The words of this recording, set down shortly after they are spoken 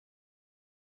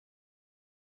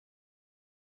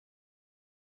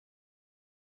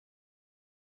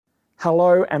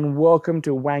Hello and welcome to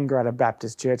Wangaratta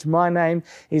Baptist Church. My name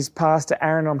is Pastor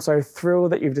Aaron. I'm so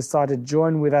thrilled that you've decided to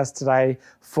join with us today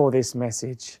for this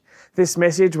message. This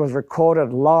message was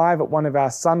recorded live at one of our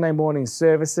Sunday morning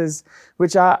services,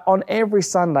 which are on every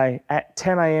Sunday at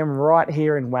 10 a.m. right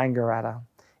here in Wangaratta.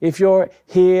 If you're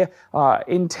here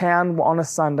in town on a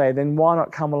Sunday, then why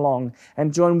not come along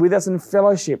and join with us in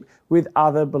fellowship with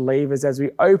other believers as we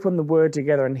open the Word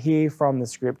together and hear from the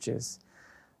Scriptures.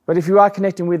 But if you are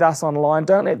connecting with us online,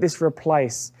 don't let this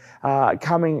replace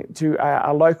coming to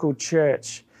a local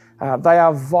church. They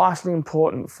are vitally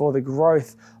important for the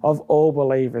growth of all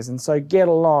believers. And so get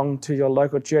along to your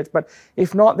local church. But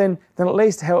if not, then at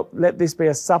least let this be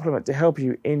a supplement to help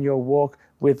you in your walk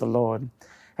with the Lord.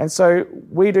 And so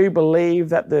we do believe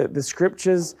that the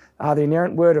Scriptures are the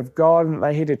inerrant Word of God, and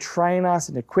they're here to train us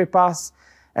and equip us.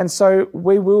 And so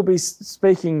we will be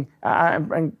speaking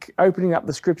and opening up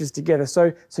the Scriptures together.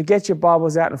 So get your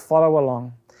Bibles out and follow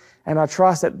along. And I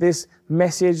trust that this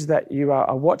message that you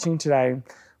are watching today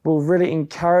will really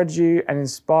encourage you and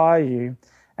inspire you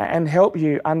and help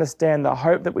you understand the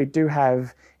hope that we do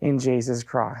have in Jesus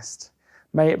Christ.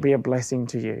 May it be a blessing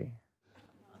to you.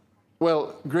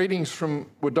 Well, greetings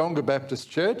from Wodonga Baptist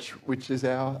Church, which is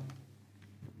our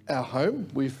home.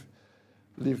 We've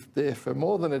lived there for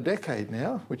more than a decade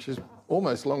now, which is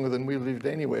almost longer than we've lived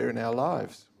anywhere in our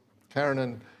lives.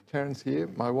 Karen's here,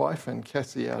 my wife, and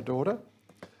Cassie, our daughter.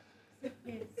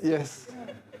 Yes,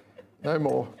 no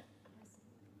more.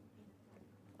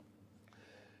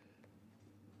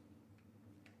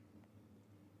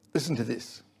 Listen to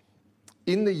this.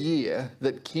 In the year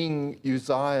that King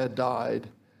Uzziah died,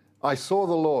 I saw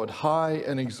the Lord high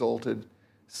and exalted,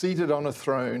 seated on a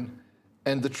throne,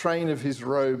 and the train of his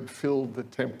robe filled the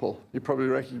temple. You probably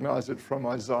recognize it from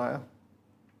Isaiah.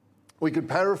 We could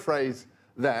paraphrase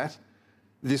that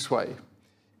this way.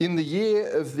 In the year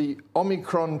of the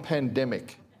Omicron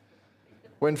pandemic,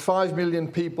 when 5 million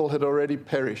people had already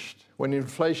perished, when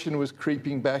inflation was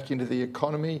creeping back into the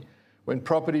economy, when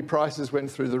property prices went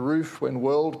through the roof, when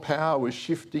world power was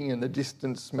shifting and the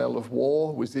distant smell of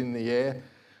war was in the air,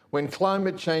 when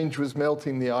climate change was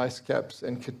melting the ice caps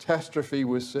and catastrophe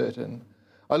was certain,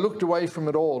 I looked away from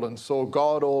it all and saw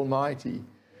God Almighty,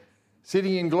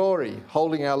 sitting in glory,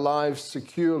 holding our lives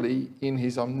securely in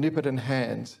his omnipotent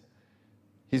hands,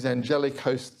 his angelic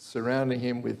hosts surrounding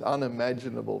him with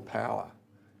unimaginable power.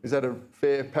 Is that a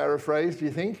fair paraphrase, do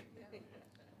you think?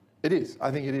 It is.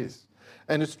 I think it is.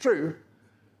 And it's true,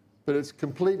 but it's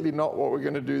completely not what we're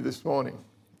going to do this morning.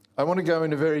 I want to go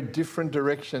in a very different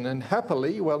direction, and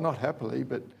happily, well, not happily,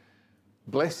 but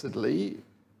blessedly,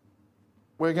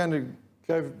 we're going to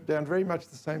go down very much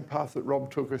the same path that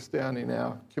Rob took us down in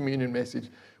our communion message.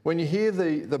 When you hear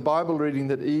the Bible reading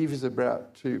that Eve is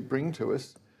about to bring to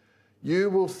us, you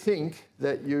will think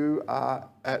that you are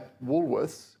at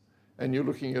Woolworths and you're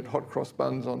looking at hot cross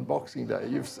buns on Boxing Day.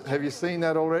 Have you seen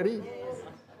that already?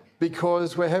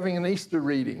 Because we're having an Easter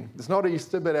reading. It's not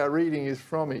Easter, but our reading is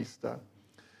from Easter.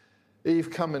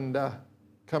 Eve, come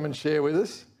and share with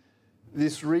us.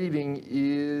 This reading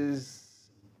is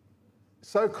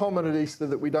so common at Easter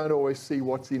that we don't always see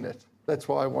what's in it. That's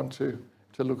why I want to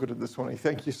look at it this morning.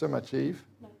 Thank you so much, Eve.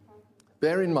 No problem.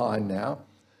 Bear in mind now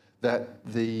that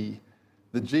the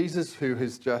Jesus who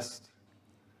has just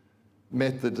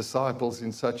met the disciples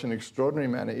in such an extraordinary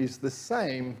manner is the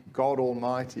same God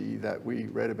Almighty that we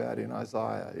read about in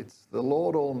Isaiah. It's the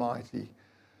Lord Almighty,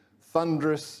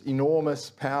 thunderous,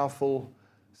 enormous, powerful,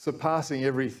 surpassing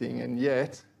everything, and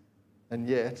yet,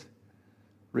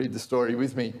 read the story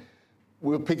with me.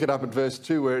 We'll pick it up at verse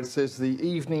 2 where it says, the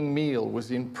evening meal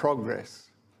was in progress.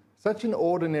 Such an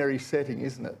ordinary setting,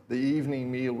 isn't it? The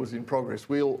evening meal was in progress.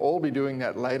 We'll all be doing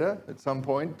that later at some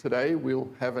point. Today we'll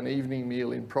have an evening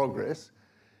meal in progress.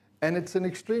 And it's an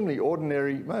extremely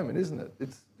ordinary moment, isn't it?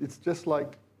 It's just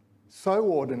like so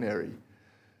ordinary.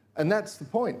 And that's the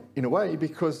point, in a way,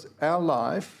 because our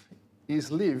life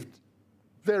is lived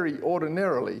very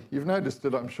ordinarily. You've noticed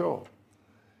it, I'm sure.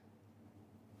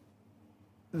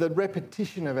 The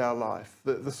repetition of our life,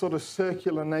 the sort of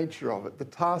circular nature of it, the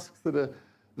tasks that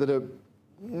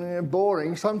are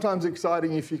boring, sometimes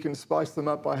exciting if you can spice them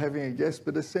up by having a guest,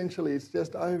 but essentially it's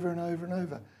just over and over and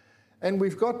over. And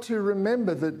we've got to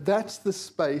remember that that's the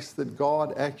space that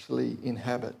God actually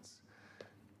inhabits.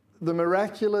 The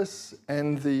miraculous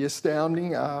and the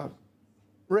astounding are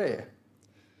rare.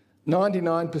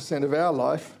 99% of our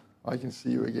life, I can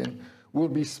see you again, will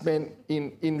be spent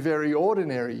in very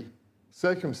ordinary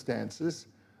circumstances,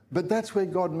 but that's where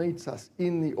God meets us,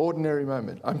 in the ordinary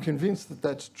moment. I'm convinced that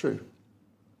that's true.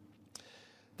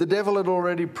 The devil had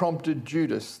already prompted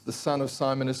Judas, the son of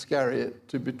Simon Iscariot,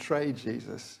 to betray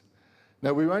Jesus.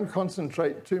 Now, we won't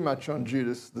concentrate too much on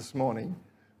Judas this morning,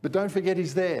 but don't forget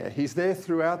he's there. He's there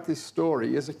throughout this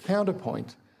story as a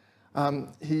counterpoint.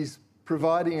 He's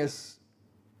providing us,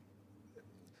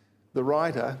 the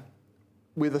writer,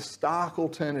 with a stark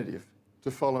alternative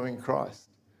to following Christ.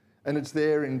 And it's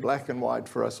there in black and white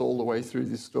for us all the way through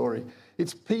this story.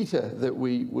 It's Peter that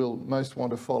we will most want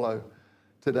to follow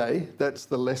today. That's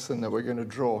the lesson that we're going to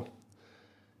draw.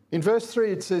 In verse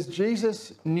 3, it says,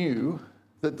 Jesus knew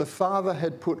that the Father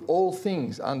had put all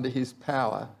things under his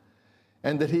power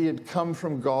and that he had come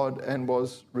from God and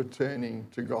was returning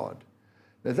to God.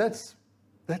 Now that's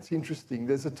interesting.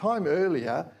 There's a time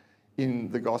earlier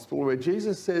in the gospel where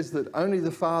Jesus says that only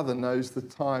the Father knows the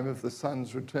time of the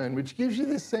Son's return, which gives you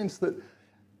this sense that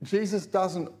Jesus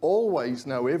doesn't always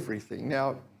know everything.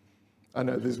 Now, I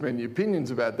know there's many opinions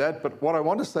about that, but what I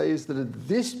want to say is that at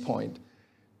this point,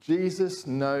 Jesus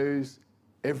knows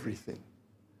everything.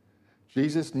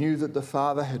 Jesus knew that the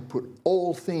Father had put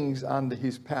all things under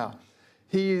his power.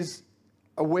 He is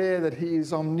aware that he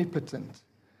is omnipotent.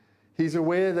 He's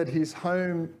aware that his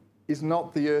home is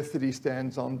not the earth that he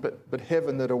stands on, but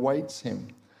heaven that awaits him.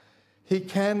 He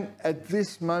can, at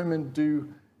this moment,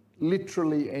 do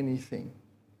literally anything.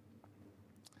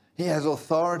 He has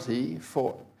authority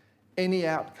for any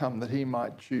outcome that he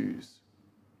might choose.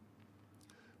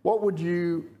 What would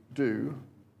you do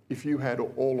if you had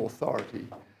all authority?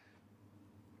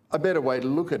 A better way to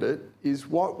look at it is,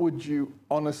 what would you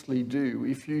honestly do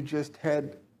if you just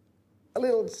had a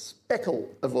little speckle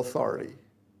of authority,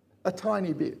 a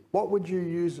tiny bit? What would you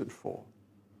use it for?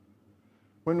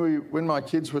 When my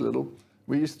kids were little,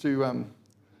 we used to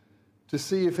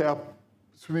see if our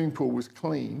swimming pool was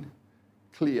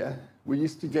clear. We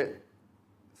used to get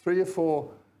 3 or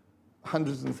 4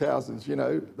 hundreds and thousands, you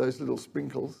know, those little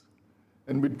sprinkles,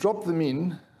 and we'd drop them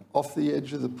in off the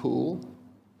edge of the pool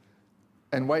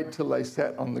and wait till they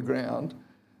sat on the ground.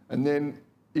 And then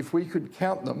if we could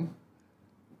count them,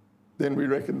 then we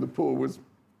reckoned the pool was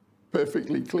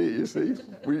perfectly clear, you see.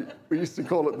 We used to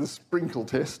call it the sprinkle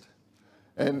test.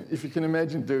 And if you can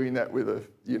imagine doing that with a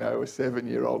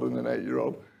 7-year-old and an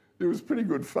 8-year-old, it was pretty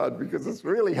good fun because it's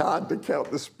really hard to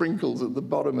count the sprinkles at the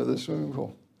bottom of the swimming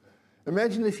pool.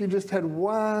 Imagine if you just had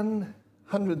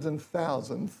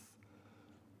 1/100,000th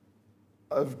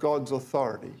of God's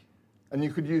authority and you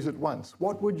could use it once.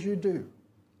 What would you do?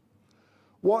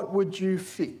 What would you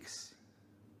fix?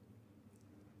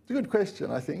 It's a good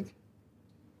question, I think.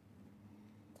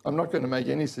 I'm not going to make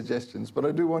any suggestions, but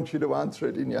I do want you to answer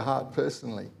it in your heart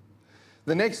personally.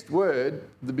 The next word,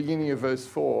 the beginning of verse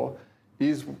 4,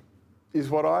 is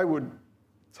what I would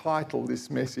title this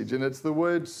message, and it's the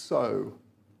word so.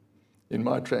 In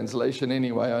my translation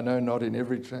anyway, I know not in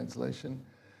every translation.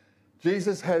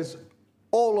 Jesus has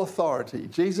all authority.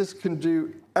 Jesus can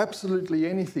do absolutely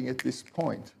anything at this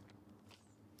point.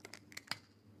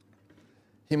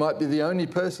 He might be the only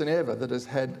person ever that has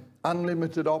had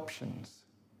unlimited options.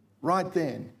 Right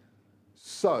then,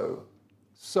 so,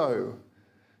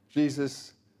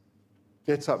 Jesus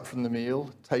gets up from the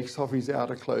meal, takes off his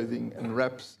outer clothing and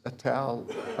wraps a towel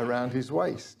around his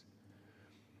waist.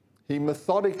 He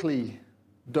methodically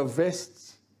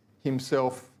divests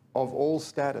himself of all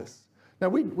status. Now,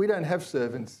 we don't have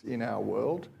servants in our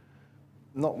world,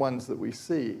 not ones that we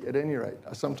see at any rate.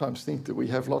 I sometimes think that we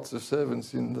have lots of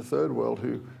servants in the third world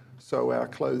who sew our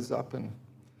clothes up and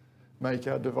make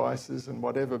our devices and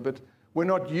whatever, but we're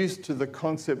not used to the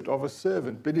concept of a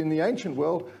servant. But in the ancient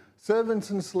world,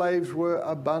 servants and slaves were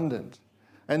abundant,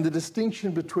 and the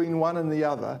distinction between one and the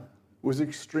other was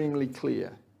extremely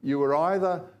clear. You were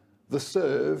either the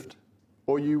served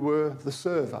or you were the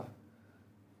server.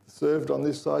 Served on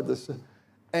this side,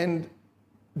 and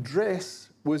dress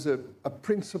was a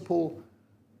principal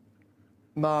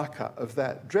marker of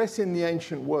that. Dress in the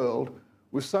ancient world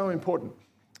was so important.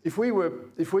 If we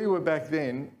were back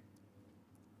then,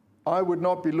 I would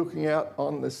not be looking out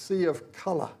on the sea of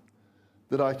colour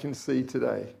that I can see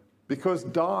today, because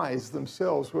dyes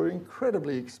themselves were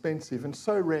incredibly expensive and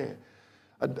so rare.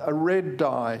 A red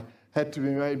dye had to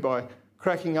be made by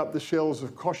cracking up the shells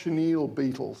of cochineal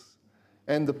beetles,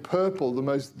 and the purple, the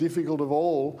most difficult of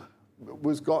all,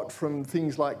 was got from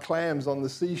things like clams on the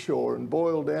seashore and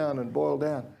boiled down and boiled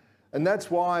down. And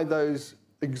that's why those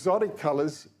exotic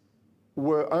colours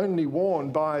were only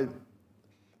worn by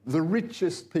the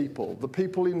richest people. The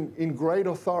people in great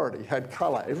authority had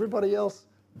colour. Everybody else,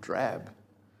 drab,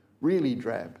 really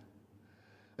drab.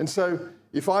 And so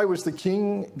if I was the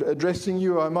king addressing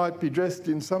you, I might be dressed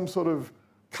in some sort of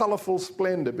colourful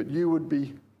splendour, but you would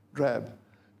be drab.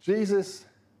 Jesus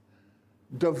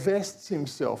divests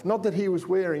himself. Not that he was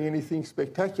wearing anything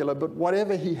spectacular, but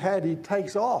whatever he had, he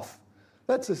takes off.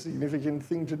 That's a significant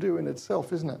thing to do in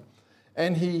itself, isn't it?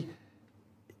 And he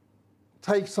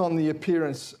takes on the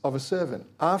appearance of a servant.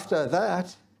 After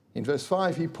that, in verse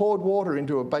 5, he poured water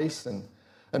into a basin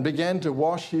and began to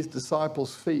wash his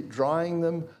disciples' feet, drying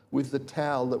them with the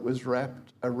towel that was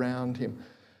wrapped around him.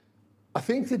 I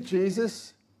think that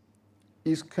Jesus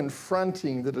is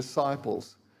confronting the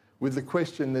disciples with the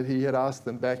question that he had asked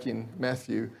them back in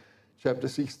Matthew chapter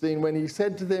 16, when he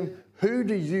said to them, "Who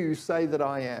do you say that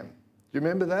I am?" Do you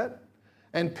remember that?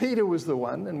 And Peter was the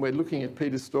one, and we're looking at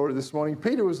Peter's story this morning.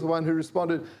 Peter was the one who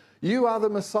responded, "You are the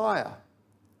Messiah."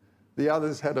 The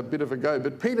others had a bit of a go,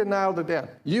 but Peter nailed it down.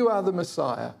 "You are the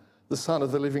Messiah, the Son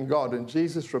of the living God." And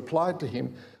Jesus replied to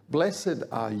him, "Blessed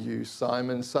are you,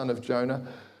 Simon, son of Jonah,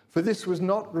 for this was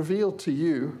not revealed to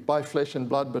you by flesh and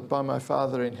blood, but by my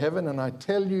Father in heaven. And I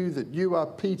tell you that you are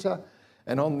Peter,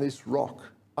 and on this rock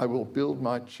I will build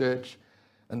my church,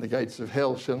 and the gates of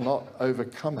hell shall not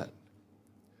overcome it."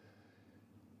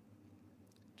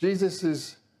 Jesus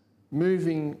is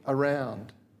moving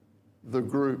around the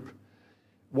group,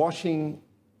 washing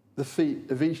the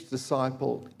feet of each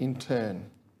disciple in turn.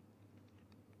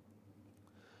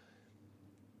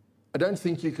 I don't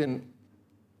think you can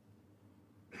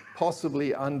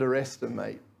possibly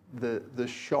underestimate the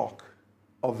shock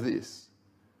of this,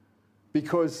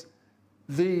 because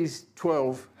these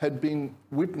 12 had been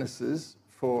witnesses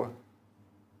for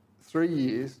 3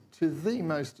 years to the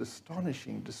most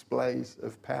astonishing displays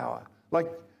of power.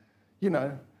 Like, you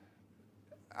know,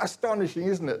 astonishing,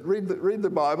 isn't it? Read the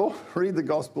Bible, read the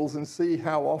Gospels, and see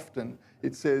how often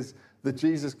it says that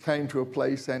Jesus came to a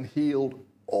place and healed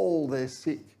all their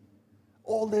sick.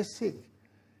 All their sick.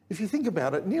 If you think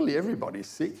about it, nearly everybody's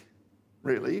sick,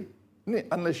 really,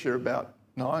 unless you're about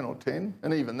 9 or 10,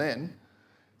 and even then.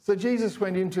 So Jesus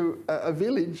went into a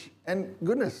village, and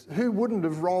goodness, who wouldn't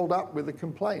have rolled up with a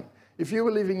complaint? If you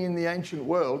were living in the ancient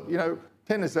world, you know,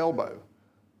 tennis elbow.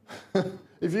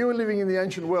 If you were living in the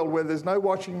ancient world where there's no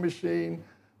washing machine,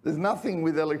 there's nothing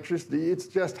with electricity, it's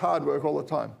just hard work all the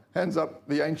time. Hands up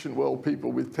the ancient world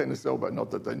people with tennis elbow. Not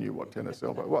that they knew what tennis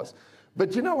elbow was.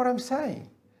 But you know what I'm saying?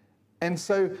 And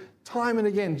so time and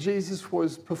again, Jesus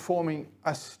was performing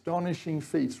astonishing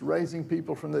feats, raising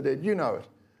people from the dead. You know it.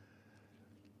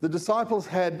 The disciples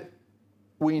had,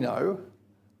 we know,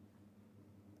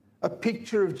 a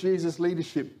picture of Jesus'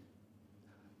 leadership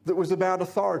that was about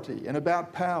authority and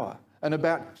about power and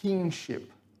about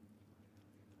kingship.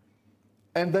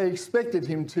 And they expected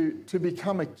him to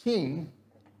become a king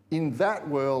in that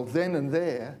world then and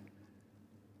there,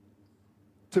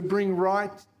 to bring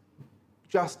right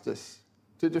justice,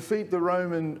 to defeat the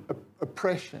Roman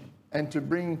oppression, and to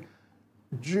bring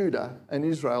Judah and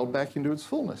Israel back into its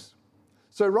fullness.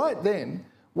 So right then,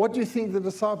 what do you think the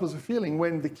disciples are feeling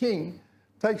when the king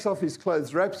takes off his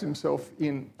clothes, wraps himself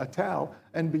in a towel,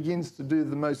 and begins to do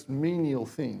the most menial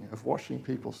thing of washing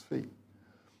people's feet?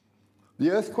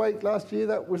 The earthquake last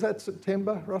year, was that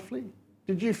September, roughly?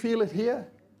 Did you feel it here?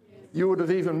 Yes. You would have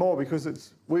even more,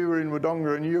 because we were in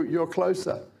Wodonga and you're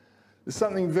closer. There's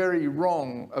something very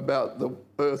wrong about the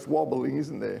earth wobbling,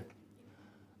 isn't there?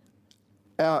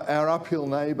 Our uphill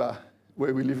neighbour,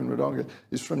 where we live in Wodonga,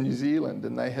 is from New Zealand,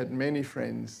 and they had many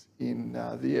friends in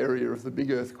the area of the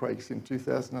big earthquakes in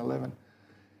 2011.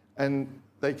 And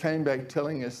they came back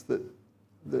telling us that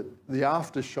the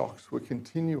aftershocks were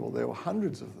continual. There were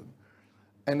hundreds of them.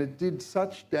 And it did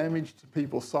such damage to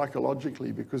people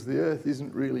psychologically, because the earth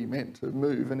isn't really meant to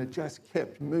move, and it just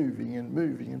kept moving and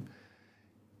moving. And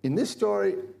in this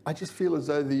story, I just feel as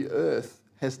though the earth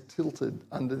has tilted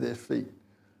under their feet.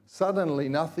 Suddenly,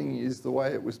 nothing is the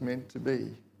way it was meant to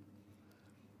be.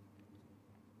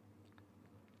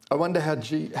 I wonder how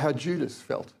Judas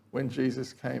felt when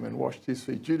Jesus came and washed his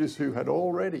feet. Judas, who had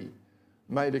already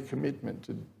made a commitment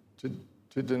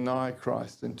to deny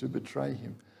Christ and to betray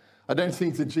him. I don't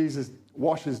think that Jesus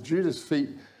washes Judas' feet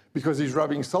because he's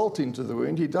rubbing salt into the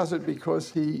wound. He does it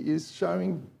because he is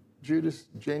showing Judas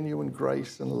genuine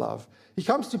grace and love. He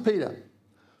comes to Peter,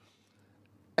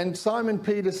 and Simon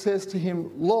Peter says to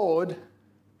him, "Lord,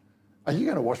 are you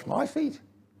going to wash my feet?"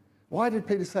 Why did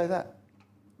Peter say that?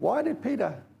 Why did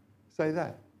Peter say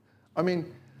that? I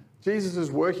mean, Jesus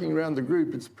is working around the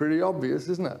group. It's pretty obvious,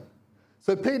 isn't it?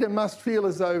 So Peter must feel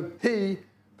as though he,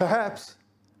 perhaps,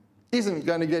 isn't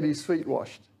going to get his feet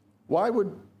washed. Why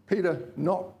would Peter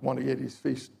not want to get his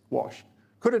feet washed?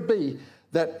 Could it be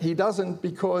that he doesn't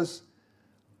because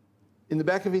in the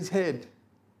back of his head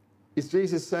is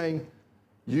Jesus saying,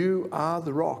 "You are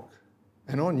the rock,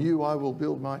 and on you I will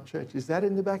build my church"? Is that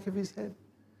in the back of his head?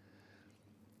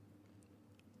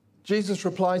 Jesus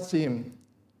replies to him,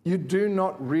 "You do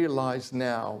not realize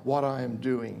now what I am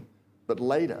doing, but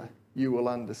later you will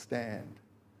understand.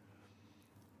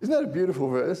 Isn't that a beautiful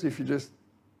verse if you just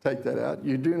take that out?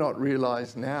 You do not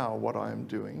realize now what I am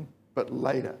doing, but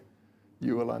later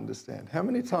you will understand. How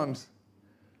many times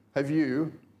have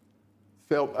you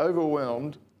felt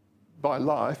overwhelmed by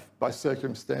life, by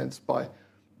circumstance, by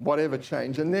whatever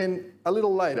change, and then a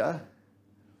little later,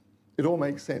 it all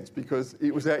makes sense because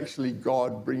it was actually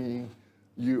God bringing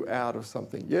you out of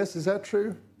something? Yes, is that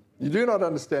true? You do not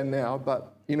understand now,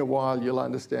 but in a while you'll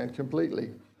understand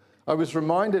completely. I was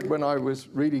reminded when I was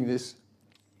reading this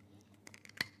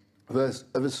verse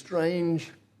of a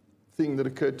strange thing that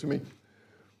occurred to me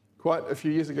quite a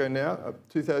few years ago now,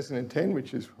 2010,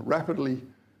 which is rapidly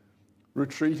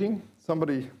retreating.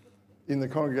 Somebody in the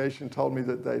congregation told me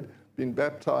that they'd been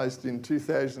baptized in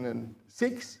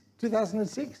 2006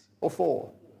 or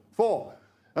 4.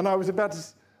 And I was about to,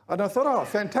 and I thought, oh,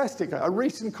 fantastic, a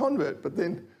recent convert. But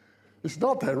then it's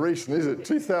not that recent, is it?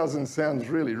 2000 sounds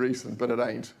really recent, but it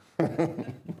ain't.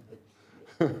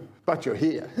 But you're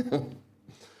here.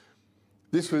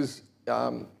 This was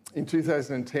in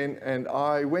 2010, and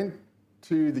I went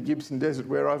to the Gibson Desert,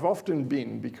 where I've often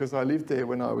been because I lived there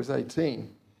when I was 18.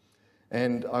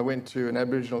 And I went to an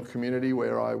Aboriginal community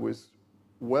where I was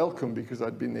welcome because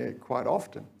I'd been there quite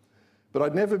often. But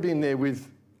I'd never been there with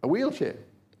a wheelchair,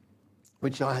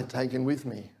 which I had taken with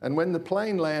me. And when the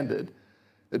plane landed,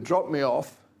 it dropped me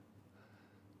off,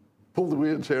 pulled the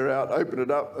wheelchair out, opened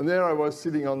it up, and there I was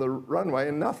sitting on the runway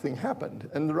and nothing happened.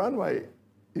 And the runway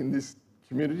in this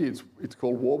community, it's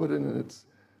called Warburton, and it's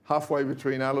halfway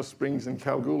between Alice Springs and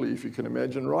Kalgoorlie, if you can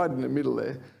imagine, right in the middle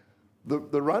there.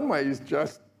 The runway is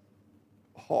just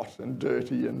hot and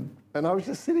dirty, and I was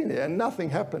just sitting there and nothing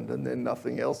happened, and then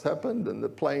nothing else happened, and the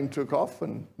plane took off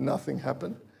and nothing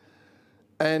happened.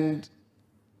 And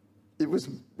it was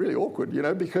really awkward, you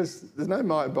know, because there's no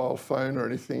mobile phone or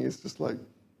anything. It's just like,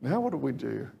 now what do we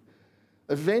do?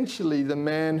 Eventually, the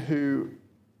man who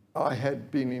I had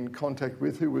been in contact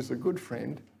with, who was a good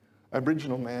friend,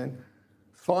 Aboriginal man,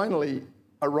 finally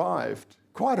arrived,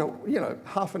 quite a,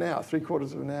 half an hour, 3/4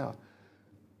 of an hour.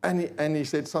 And he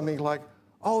said something like,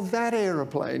 oh, that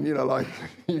aeroplane, like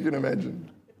you can imagine.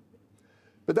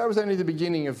 But that was only the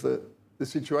beginning of the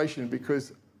situation,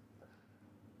 because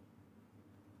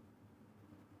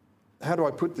how do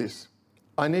I put this?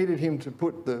 I needed him to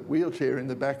put the wheelchair in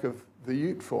the back of the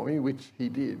ute for me, which he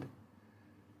did.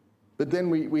 But then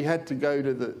we had to go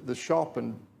to the shop,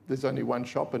 and there's only one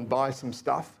shop, and buy some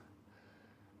stuff.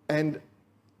 And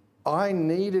I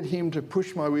needed him to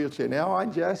push my wheelchair. Now, I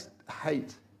just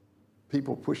hate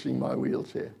people pushing my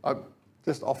wheelchair. I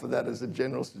just offer that as a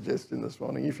general suggestion this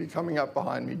morning. If you're coming up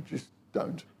behind me, just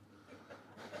don't.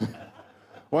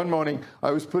 One morning,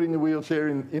 I was putting the wheelchair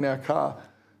in our car,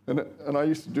 and I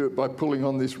used to do it by pulling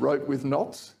on this rope with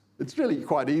knots. It's really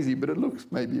quite easy, but it looks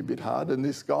maybe a bit hard. And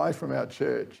this guy from our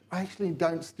church, I actually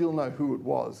don't still know who it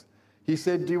was. He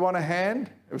said, do you want a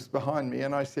hand? It was behind me.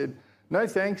 And I said, no,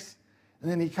 thanks. And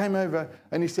then he came over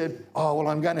and he said, oh, well,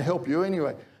 I'm going to help you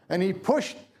anyway. And he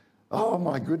pushed. Oh,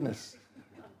 my goodness.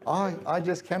 I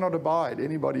just cannot abide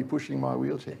anybody pushing my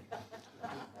wheelchair.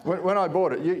 When I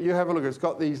bought it, you have a look. It's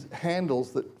got these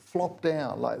handles that flop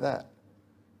down like that,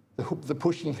 the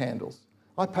pushing handles.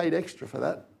 I paid extra for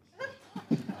that.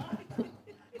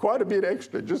 Quite a bit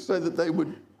extra, just so that they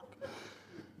would.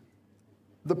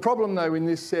 The problem, though, in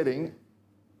this setting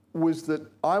was that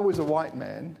I was a white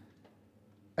man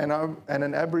and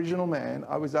an Aboriginal man.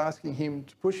 I was asking him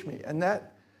to push me. And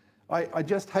that, I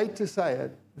just hate to say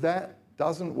it, that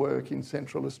doesn't work in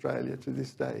Central Australia to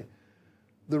this day.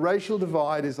 The racial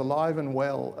divide is alive and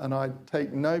well, and I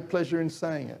take no pleasure in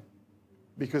saying it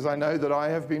because I know that I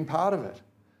have been part of it.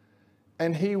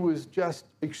 And he was just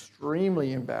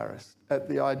extremely embarrassed at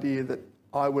the idea that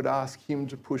I would ask him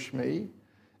to push me.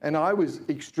 And I was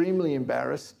extremely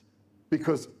embarrassed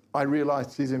because I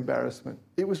realised his embarrassment.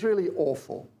 It was really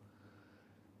awful.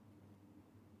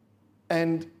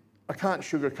 And I can't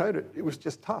sugarcoat it. It was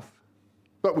just tough.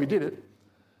 But we did it.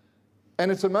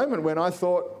 And it's a moment when I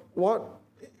thought,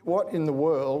 what in the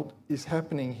world is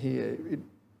happening here?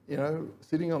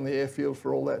 Sitting on the airfield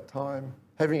for all that time,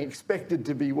 having expected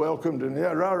to be welcomed and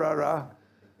rah, rah, rah.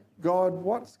 God,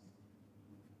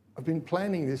 I've been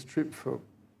planning this trip for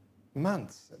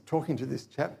months, talking to this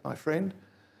chap, my friend,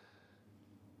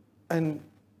 and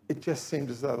it just seemed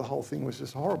as though the whole thing was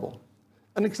just horrible.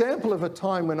 An example of a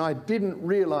time when I didn't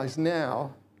realise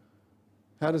now.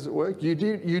 How does it work?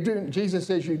 Jesus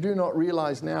says, you do not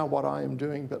realise now what I am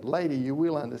doing, but later you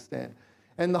will understand.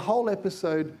 And the whole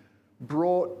episode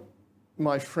brought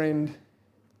my friend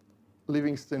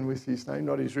Livingston, with his name,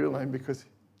 not his real name, because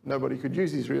nobody could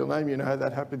use his real name. You know how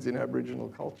that happens in Aboriginal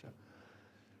culture.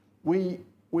 we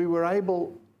were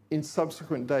able in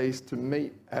subsequent days to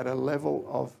meet at a level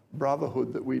of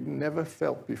brotherhood that we'd never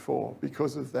felt before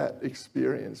because of that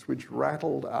experience, which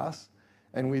rattled us,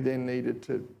 and we then needed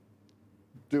to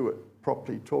do it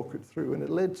properly, talk it through, and it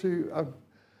led to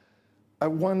a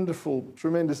wonderful,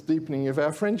 tremendous deepening of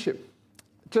our friendship.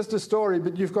 Just a story,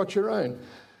 but you've got your own.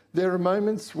 There are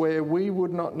moments where we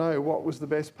would not know what was the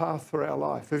best path for our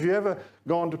life. Have you ever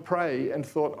gone to pray and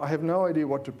thought, I have no idea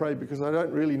what to pray because I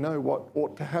don't really know what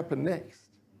ought to happen next?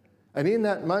 And in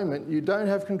that moment, you don't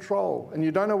have control and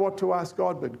you don't know what to ask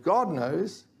God, but God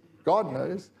knows. God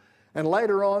knows. And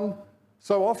later on,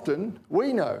 so often,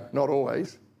 we know, not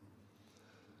always.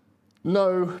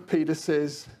 No, Peter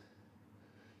says,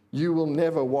 you will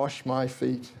never wash my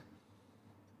feet.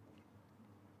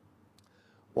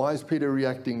 Why is Peter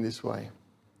reacting this way?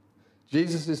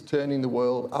 Jesus is turning the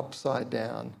world upside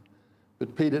down,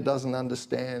 but Peter doesn't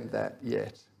understand that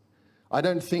yet. I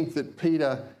don't think that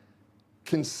Peter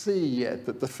can see yet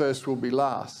that the first will be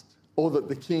last, or that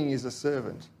the king is a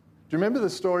servant. Do you remember the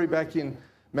story back in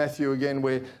Matthew again,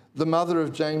 where the mother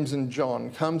of James and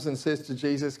John comes and says to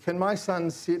Jesus, can my son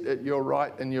sit at your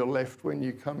right and your left when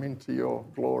you come into your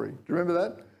glory? Do you remember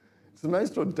that? It's the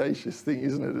most audacious thing,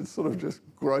 isn't it? It's sort of just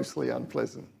grossly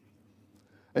unpleasant.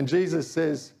 And Jesus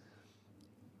says,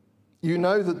 you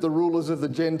know that the rulers of the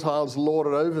Gentiles lord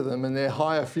it over them and their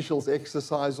high officials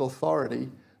exercise authority.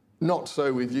 Not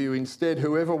so with you. Instead,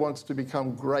 whoever wants to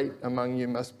become great among you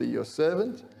must be your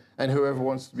servant, and whoever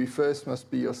wants to be first must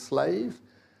be your slave,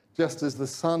 just as the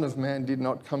Son of Man did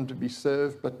not come to be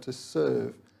served, but to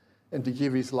serve and to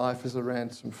give his life as a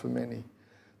ransom for many.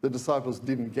 The disciples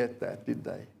didn't get that, did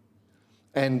they?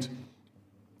 And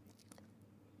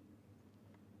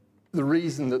the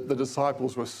reason that the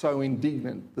disciples were so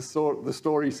indignant, the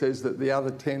story says that the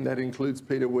other 10, that includes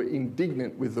Peter, were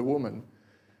indignant with the woman.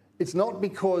 It's not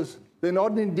because, they're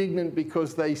not indignant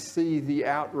because they see the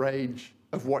outrage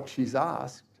of what she's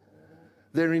asked.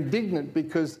 They're indignant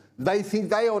because they think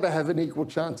they ought to have an equal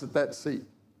chance at that seat.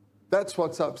 That's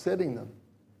what's upsetting them.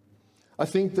 I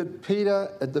think that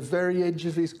Peter, at the very edge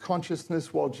of his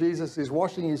consciousness while Jesus is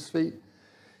washing his feet,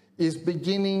 is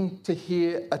beginning to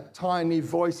hear a tiny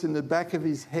voice in the back of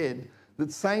his head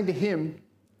that's saying to him,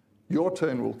 your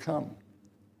turn will come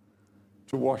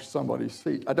to wash somebody's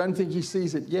feet. I don't think he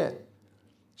sees it yet.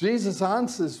 Jesus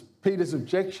answers Peter's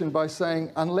objection by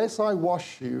saying, unless I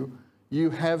wash you, you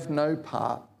have no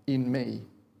part in me.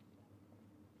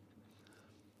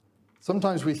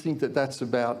 Sometimes we think that that's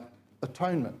about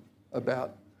atonement,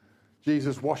 about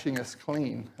Jesus washing us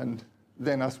clean and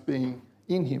then us being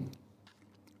in him.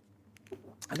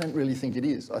 I don't really think it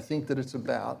is. I think that it's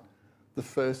about the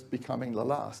first becoming the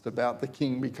last, about the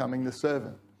king becoming the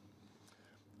servant.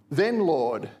 Then,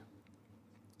 Lord,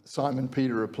 Simon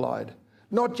Peter replied,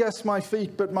 not just my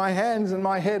feet, but my hands and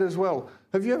my head as well.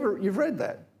 You've read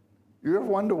that? You ever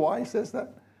wonder why he says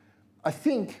that? I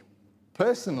think,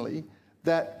 personally,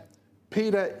 that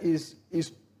Peter is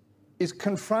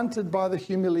confronted by the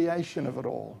humiliation of it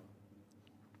all.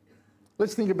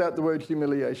 Let's think about the word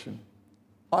humiliation.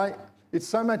 It's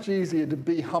so much easier to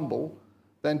be humble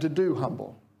than to do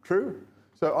humble. True?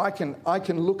 So I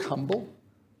can look humble.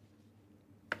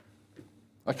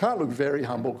 I can't look very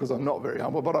humble because I'm not very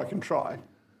humble, but I can try.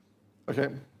 Okay?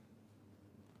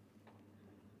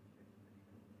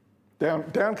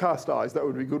 Downcast eyes, that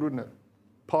would be good, wouldn't it?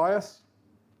 Pious.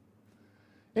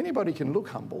 Anybody can look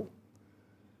humble,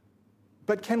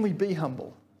 but can we be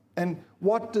humble? And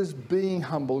what does being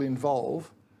humble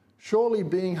involve? Surely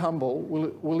being humble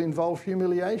will involve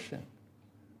humiliation.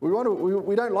 We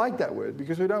don't like that word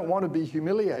because we don't want to be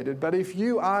humiliated, but if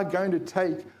you are going to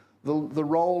take the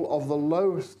role of the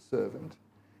lowest servant,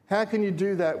 how can you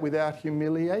do that without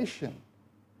humiliation?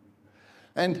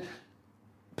 And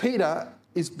Peter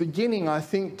is beginning, I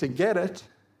think, to get it,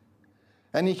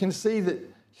 and he can see that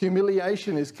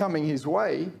humiliation is coming his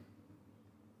way,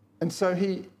 and so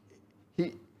he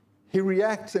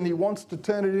reacts and he wants to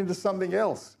turn it into something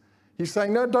else. He's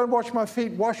saying, no, don't wash my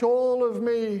feet, wash all of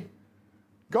me.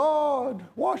 God,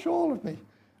 wash all of me.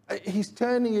 He's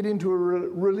turning it into a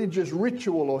religious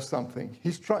ritual or something.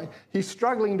 He's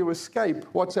struggling to escape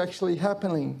what's actually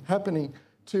happening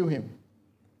to him.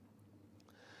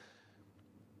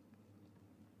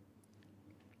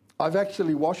 I've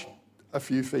actually washed a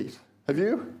few feet. Have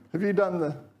you? Have you done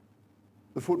the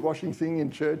foot washing thing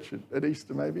in church at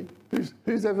Easter maybe?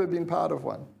 Who's ever been part of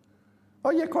one?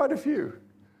 Oh yeah, quite a few.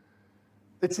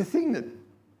 It's a thing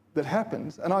that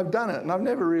happens, and I've done it, and I've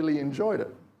never really enjoyed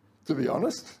it, to be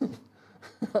honest.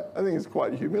 I think it's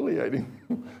quite humiliating,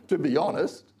 to be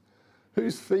honest.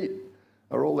 Whose feet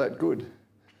are all that good?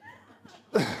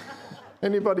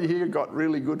 Anybody here got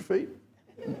really good feet?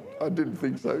 I didn't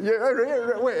think so.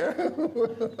 Yeah, where?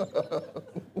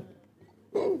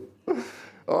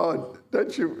 Oh,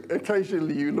 don't you,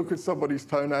 occasionally you look at somebody's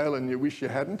toenail and you wish you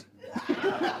hadn't?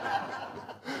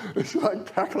 It's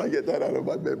like, how can I get that out of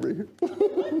my memory?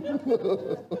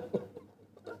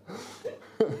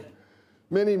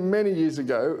 Many years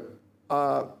ago,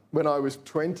 when I was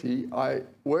 20, I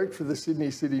worked for the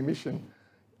Sydney City Mission,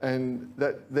 and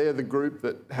they're the group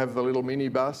that have the little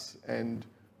minibus and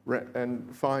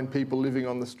find people living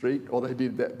on the street, or they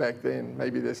did that back then,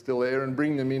 maybe they're still there, and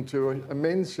bring them into a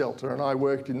men's shelter. And I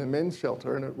worked in the men's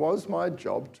shelter, and it was my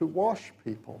job to wash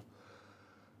people.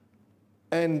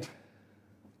 And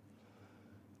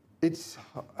it's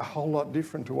a whole lot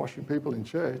different to washing people in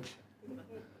church.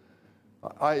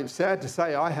 I'm sad to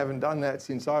say I haven't done that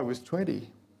since I was 20.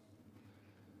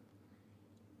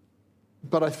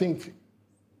 But I think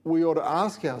we ought to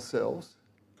ask ourselves,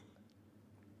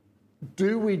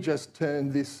 do we just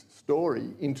turn this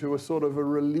story into a sort of a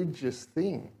religious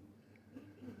thing?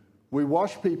 We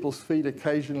wash people's feet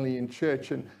occasionally in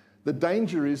church, and the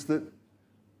danger is that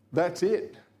that's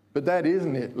it. But that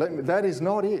isn't it. That is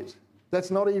not it. That's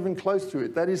not even close to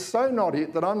it. That is so not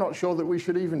it that I'm not sure that we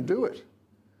should even do it.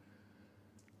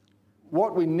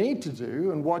 What we need to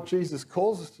do, and what Jesus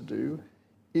calls us to do,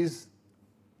 is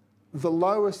the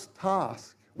lowest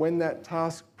task when that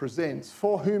task presents,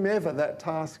 for whomever that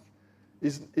task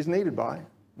is needed by.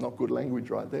 Not good language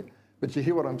right there, but you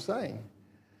hear what I'm saying.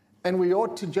 And we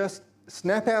ought to just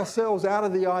snap ourselves out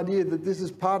of the idea that this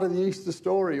is part of the Easter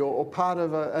story, or part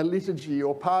of a liturgy,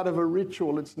 or part of a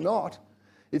ritual. It's not.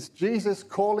 It's Jesus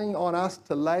calling on us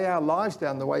to lay our lives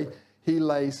down the way he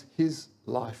lays his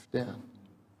life down.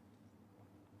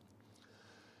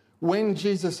 When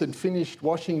Jesus had finished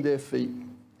washing their feet,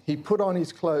 he put on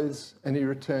his clothes and he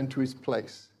returned to his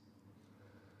place.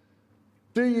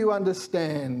 "Do you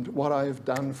understand what I have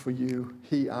done for you?"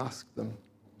 he asked them.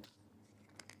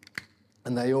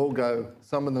 And they all go.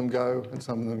 Some of them go and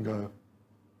some of them go.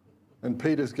 And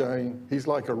Peter's going, he's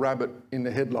like a rabbit in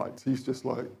the headlights. He's just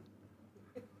like,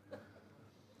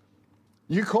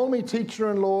 "You call me teacher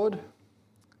and Lord,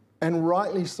 and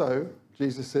rightly so,"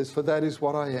 Jesus says, "for that is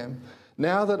what I am.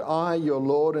 Now that I, your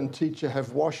Lord and teacher,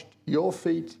 have washed your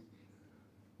feet,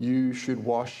 you should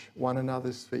wash one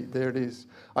another's feet." There it is.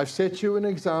 "I've set you an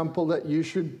example that you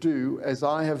should do as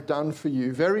I have done for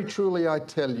you. Very truly I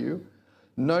tell you,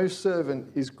 no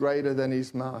servant is greater than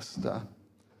his master,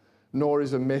 nor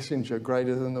is a messenger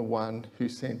greater than the one who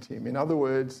sent him." In other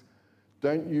words,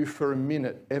 don't you for a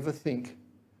minute ever think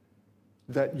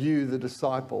that you, the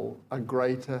disciple, are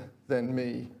greater than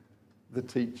me, the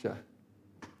teacher.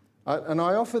 And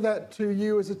I offer that to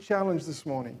you as a challenge this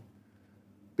morning,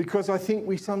 because I think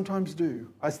we sometimes do.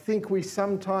 I think we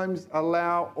sometimes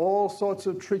allow all sorts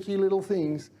of tricky little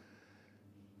things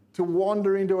to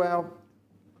wander into our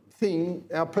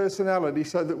personality,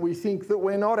 so that we think that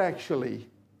we're not actually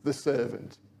the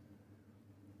servant.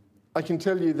 I can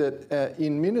tell you that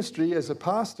in ministry as a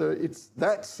pastor,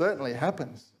 that certainly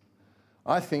happens.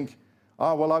 I think,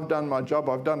 oh, well, I've done my job.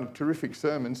 I've done a terrific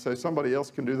sermon, so somebody else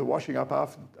can do the washing up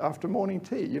after morning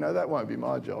tea. You know, that won't be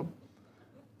my job.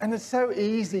 And it's so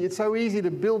easy. It's so easy to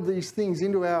build these things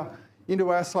into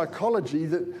our psychology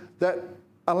that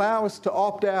allow us to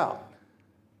opt out.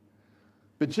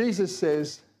 But Jesus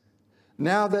says,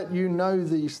 now that you know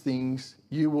these things,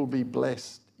 you will be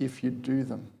blessed if you do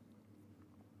them.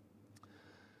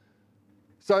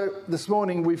 So this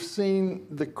morning we've seen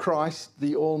the Christ,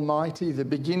 the Almighty, the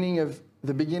beginning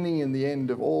and the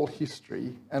end of all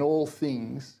history and all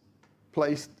things,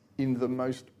 placed in the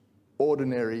most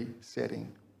ordinary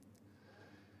setting.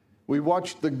 We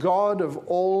watched the God of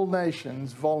all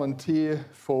nations volunteer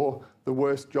for the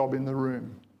worst job in the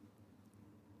room.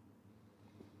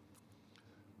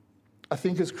 I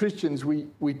think as Christians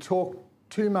we talk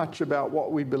too much about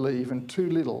what we believe and too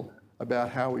little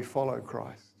about how we follow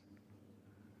Christ.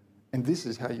 And this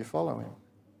is how you follow him.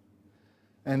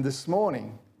 And this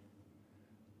morning,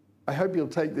 I hope you'll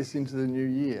take this into the new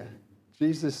year.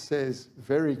 Jesus says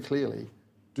very clearly,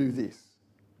 do this.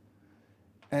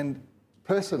 And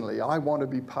personally, I want to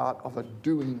be part of a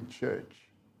doing church.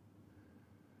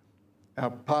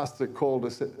 Our pastor called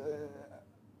us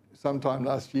sometime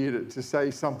last year to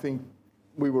say something.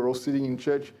 We were all sitting in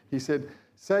church. He said,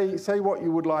 say what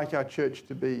you would like our church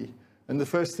to be. And the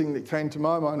first thing that came to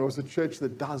my mind was a church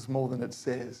that does more than it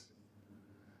says.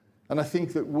 And I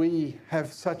think that we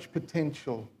have such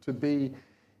potential to be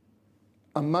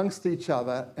amongst each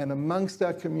other and amongst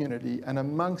our community and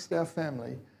amongst our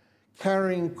family,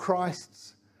 carrying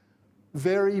Christ's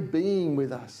very being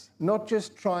with us, not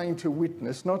just trying to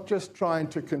witness, not just trying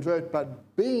to convert,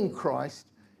 but being Christ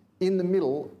in the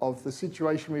middle of the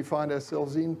situation we find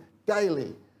ourselves in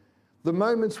daily. The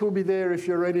moments will be there if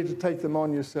you're ready to take them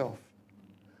on yourself.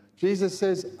 Jesus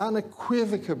says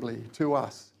unequivocally to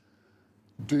us,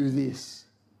 do this.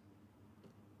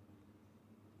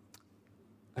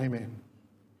 Amen.